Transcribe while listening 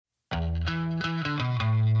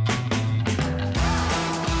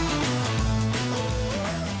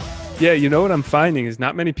Yeah, you know what I'm finding is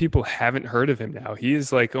not many people haven't heard of him now. He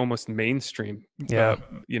is like almost mainstream. Yeah.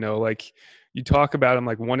 Like you talk about him,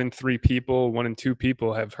 like 1 in 3 people, 1 in 2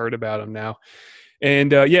 people have heard about him now.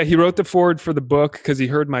 And yeah, he wrote the foreword for the book because he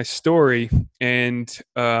heard my story. And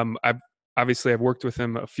I've worked with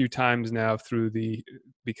him a few times now through the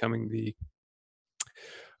becoming the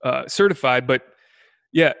certified. But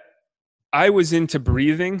yeah, I was into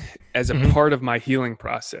breathing as a Hmm. part of my healing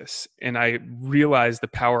process. And I realized the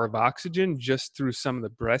power of oxygen just through some of the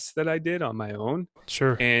breaths that I did on my own.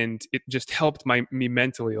 Sure. And it just helped me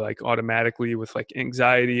mentally, like automatically with like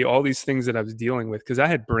anxiety, all these things that I was dealing with. Cause I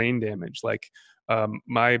had brain damage. Like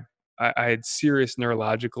I had serious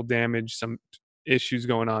neurological damage, some issues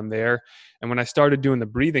going on there. And when I started doing the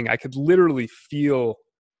breathing, I could literally feel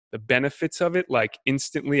the benefits of it. Like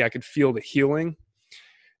instantly I could feel the healing.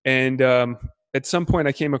 And at some point,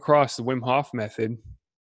 I came across the Wim Hof Method,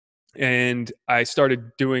 and I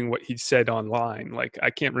started doing what he said online. Like I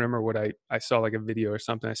can't remember what I saw, like a video or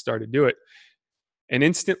something. I started to do it, and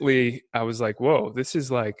instantly I was like, "Whoa, this is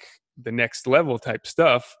like the next level type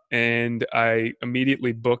stuff." And I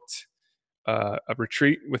immediately booked a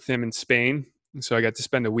retreat with him in Spain. And so I got to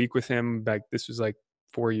spend a week with him. Back this was like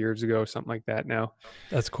 4 years ago, something like that now.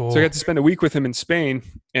 That's So I cool. got to spend a week with him in Spain.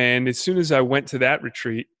 And as soon as I went to that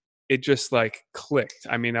retreat, it just like clicked.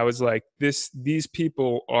 I mean, I was like, these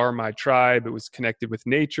people are my tribe. It was connected with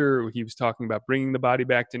nature. He was talking about bringing the body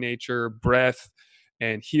back to nature, breath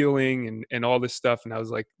and healing and all this stuff. And I was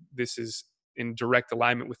like, this is in direct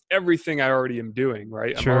alignment with everything I already am doing,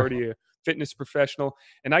 right? I'm Sure. already a fitness professional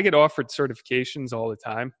and I get offered certifications all the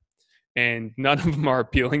time and none of them are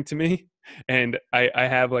appealing to me. And I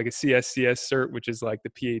have like a CSCS cert, which is like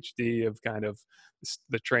the PhD of kind of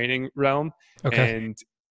the training realm. Okay. And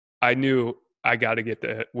I knew I got to get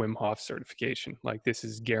the Wim Hof certification. Like this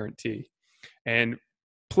is guarantee. And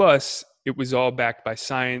plus, it was all backed by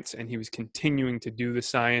science, and he was continuing to do the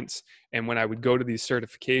science. And when I would go to these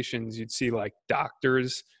certifications, you'd see like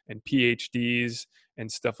doctors and PhDs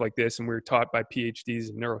and stuff like this. And we were taught by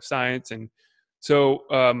PhDs in neuroscience. And so,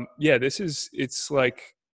 yeah, it's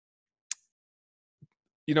like,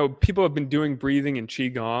 people have been doing breathing and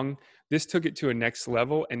qigong. This took it to a next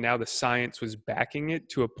level, and now the science was backing it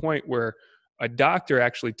to a point where a doctor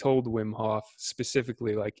actually told Wim Hof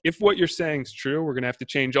specifically, like, if what you're saying is true, we're going to have to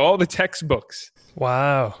change all the textbooks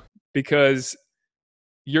Wow. because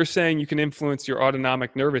you're saying you can influence your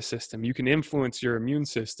autonomic nervous system, you can influence your immune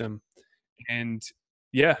system, and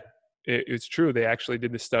yeah, it's true. They actually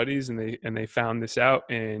did the studies and they found this out,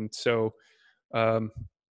 and so. Um,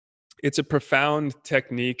 it's a profound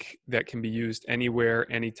technique that can be used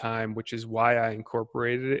anywhere, anytime, which is why I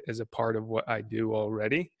incorporated it as a part of what I do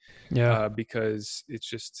already. Yeah. Because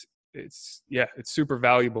it's super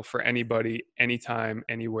valuable for anybody, anytime,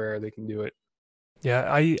 anywhere they can do it.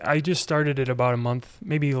 Yeah. I just started it about a month,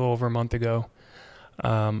 maybe a little over a month ago.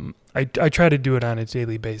 I try to do it on a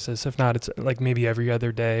daily basis. If not, it's like maybe every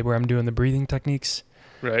other day where I'm doing the breathing techniques.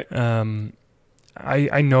 Right.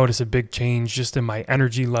 I notice a big change just in my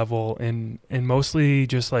energy level and mostly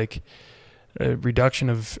just like a reduction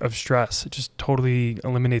of stress. It just totally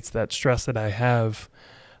eliminates that stress that I have.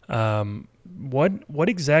 What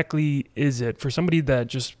exactly is it for somebody that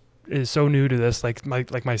just is so new to this, like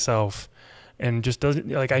myself, and just doesn't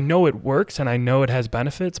like, I know it works and I know it has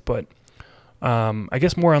benefits, but I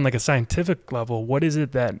guess more on like a scientific level, what is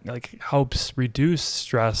it that like helps reduce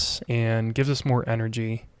stress and gives us more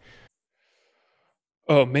energy?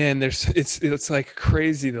 Oh man, it's like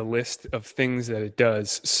crazy the list of things that it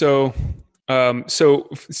does. So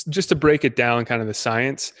just to break it down, kind of the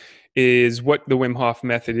science is what the Wim Hof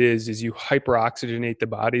method is you hyperoxygenate the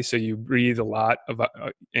body, so you breathe a lot of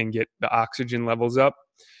and get the oxygen levels up,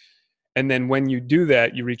 and then when you do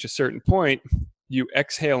that, you reach a certain point, you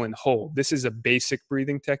exhale and hold. This is a basic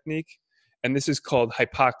breathing technique, and this is called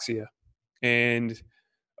hypoxia. And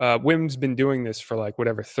Wim's been doing this for like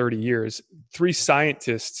whatever 30 years. 3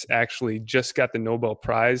 scientists actually just got the Nobel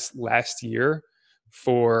Prize last year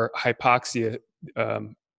for hypoxia,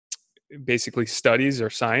 um, basically studies or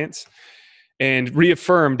science, and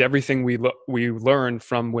reaffirmed everything we learned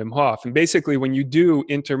from Wim Hof. And basically, when you do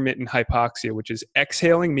intermittent hypoxia, which is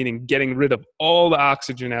exhaling, meaning getting rid of all the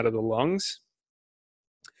oxygen out of the lungs,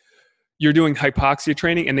 you're doing hypoxia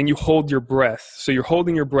training, and then you hold your breath. So you're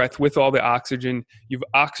holding your breath with all the oxygen. You've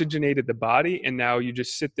oxygenated the body, and now you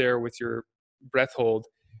just sit there with your breath hold.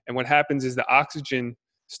 And what happens is the oxygen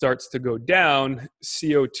starts to go down,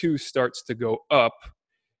 CO2 starts to go up,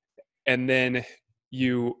 and then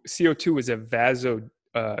CO2 is a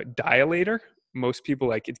vasodilator, most people,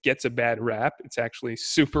 like, it gets a bad rap. It's actually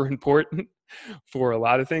super important for a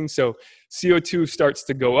lot of things. So CO2 starts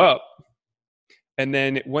to go up. And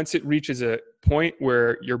then once it reaches a point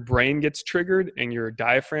where your brain gets triggered and your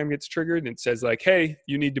diaphragm gets triggered and it says like, hey,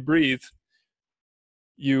 you need to breathe,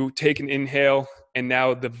 you take an inhale, and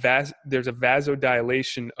now there's a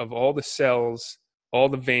vasodilation of all the cells, all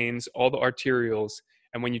the veins, all the arterioles.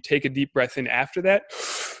 And when you take a deep breath in after that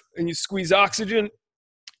and you squeeze oxygen,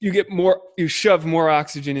 you shove more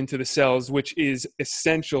oxygen into the cells, which is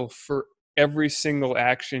essential for every single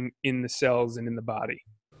action in the cells and in the body.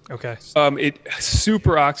 Okay. It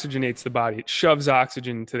super oxygenates the body. It shoves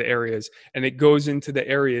oxygen into the areas, and it goes into the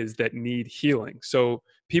areas that need healing. So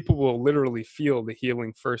people will literally feel the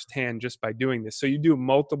healing firsthand just by doing this. So you do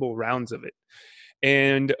multiple rounds of it.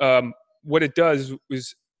 And what it does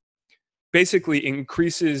is basically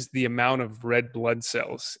increases the amount of red blood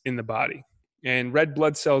cells in the body. And red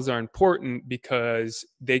blood cells are important because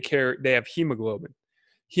they have hemoglobin.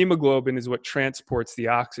 Hemoglobin is what transports the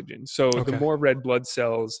oxygen. So the more red blood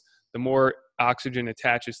cells, the more oxygen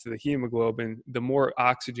attaches to the hemoglobin, the more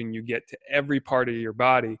oxygen you get to every part of your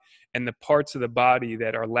body. And the parts of the body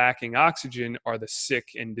that are lacking oxygen are the sick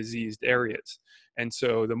and diseased areas. And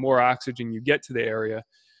so the more oxygen you get to the area,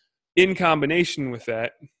 in combination with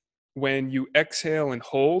that, when you exhale and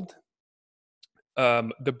hold,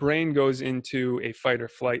 the brain goes into a fight or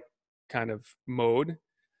flight kind of mode.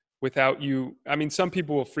 Some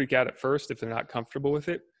people will freak out at first if they're not comfortable with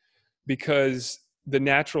it, because the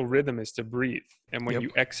natural rhythm is to breathe. And when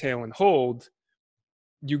you exhale and hold,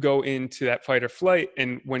 you go into that fight or flight.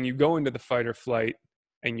 And when you go into the fight or flight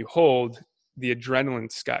and you hold, the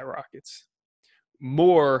adrenaline skyrockets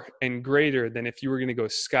more and greater than if you were going to go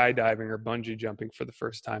skydiving or bungee jumping for the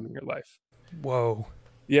first time in your life. Whoa.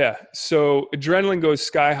 Yeah. So adrenaline goes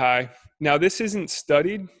sky high. Now, this isn't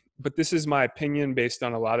studied, but this is my opinion based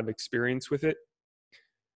on a lot of experience with it,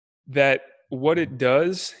 that what it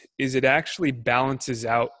does is it actually balances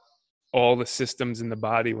out all the systems in the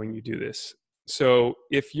body when you do this. So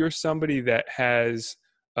if you're somebody that has,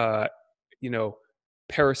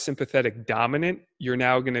 parasympathetic dominant, you're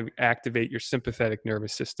now going to activate your sympathetic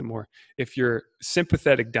nervous system more. If you're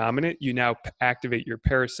sympathetic dominant, you now activate your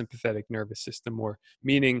parasympathetic nervous system more.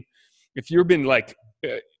 Meaning, if you've been like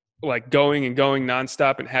going and going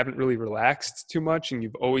nonstop and haven't really relaxed too much, and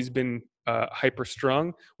you've always been hyper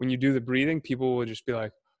strung, when you do the breathing, people will just be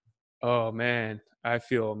like, oh man, I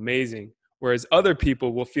feel amazing. Whereas other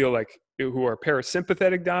people will feel like, who are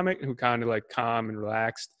parasympathetic dominant, who kind of like calm and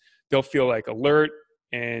relaxed, they'll feel like alert.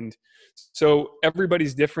 And so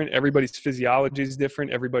everybody's different. Everybody's physiology is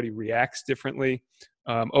different. Everybody reacts differently.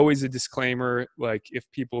 Always a disclaimer, like if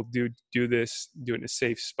people do this, do it in a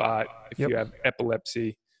safe spot. If you have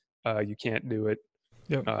epilepsy, you can't do it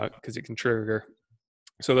because it can trigger.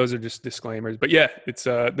 So those are just disclaimers. But yeah, it's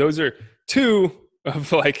those are two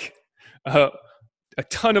of like a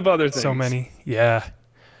ton of other things. So many. Yeah.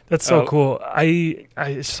 That's so cool.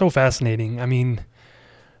 It's so fascinating. I mean,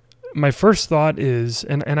 my first thought is,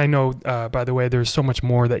 and I know, by the way, there's so much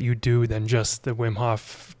more that you do than just the Wim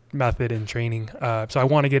Hof method and training. So I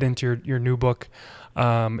want to get into your new book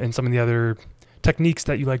and some of the other techniques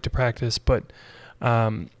that you like to practice. But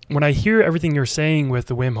when I hear everything you're saying with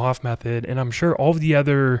the Wim Hof method, and I'm sure all of the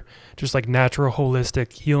other just like natural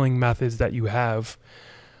holistic healing methods that you have,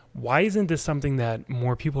 why isn't this something that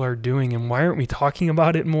more people are doing, and why aren't we talking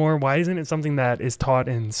about it more? Why isn't it something that is taught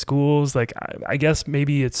in schools? Like, I guess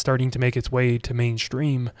maybe it's starting to make its way to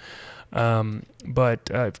mainstream. But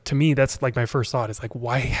to me, that's like my first thought is like,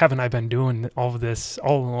 why haven't I been doing all of this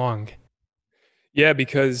all along? Yeah,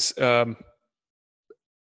 because, well,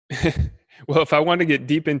 if I want to get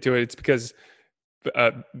deep into it, it's because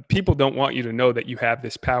people don't want you to know that you have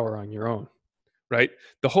this power on your own. Right?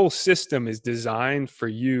 The whole system is designed for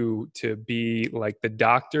you to be like, the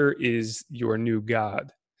doctor is your new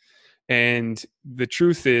God. And the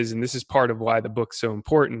truth is, and this is part of why the book's so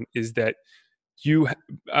important, is that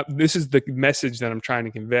this is the message that I'm trying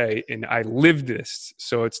to convey. And I lived this.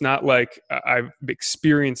 So it's not like I've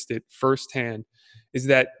experienced it firsthand, is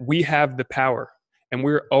that we have the power. And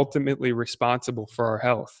we're ultimately responsible for our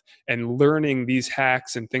health. And learning these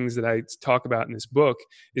hacks and things that I talk about in this book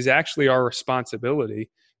is actually our responsibility,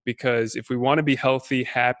 because if we want to be healthy,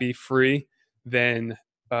 happy, free, then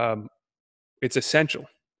it's essential.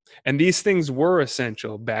 And these things were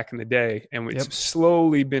essential back in the day, and it's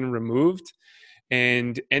slowly been removed.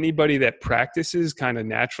 And anybody that practices kind of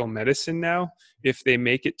natural medicine now, if they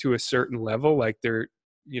make it to a certain level, like their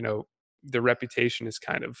reputation is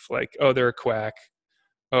kind of like, oh, they're a quack.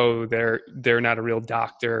 Oh, they're not a real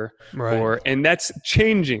doctor. Right. And that's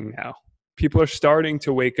changing now. People are starting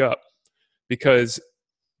to wake up because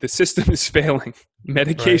the system is failing.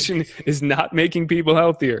 Medication Right. is not making people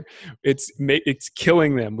healthier. It's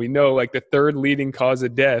killing them. We know like the third leading cause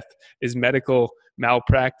of death is medical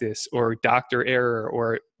malpractice or doctor error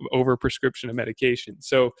or overprescription of medication.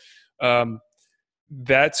 So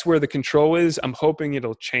that's where the control is. I'm hoping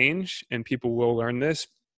it'll change and people will learn this.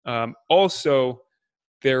 Also,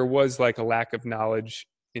 there was like a lack of knowledge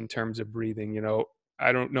in terms of breathing. You know,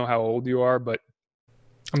 I don't know how old you are, but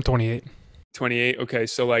I'm 28. 28. Okay.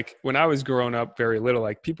 So like when I was growing up very little,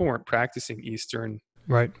 like people weren't practicing Eastern,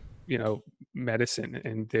 Right. you know, medicine.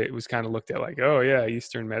 And it was kind of looked at like, oh yeah,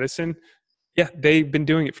 Eastern medicine. Yeah. They've been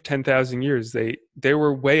doing it for 10,000 years. They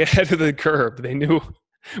were way ahead of the curve. They knew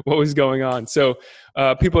what was going on. So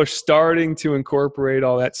people are starting to incorporate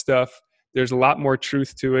all that stuff. There's a lot more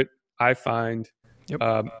truth to it, I find.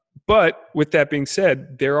 Yep. But with that being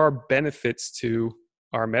said, there are benefits to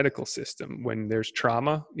our medical system when there's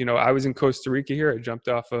trauma. You know, I was in Costa Rica here. I jumped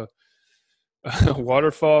off a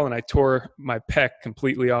waterfall and I tore my pec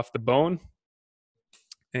completely off the bone.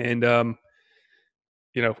 And,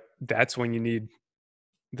 you know, that's when you need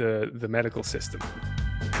the medical system.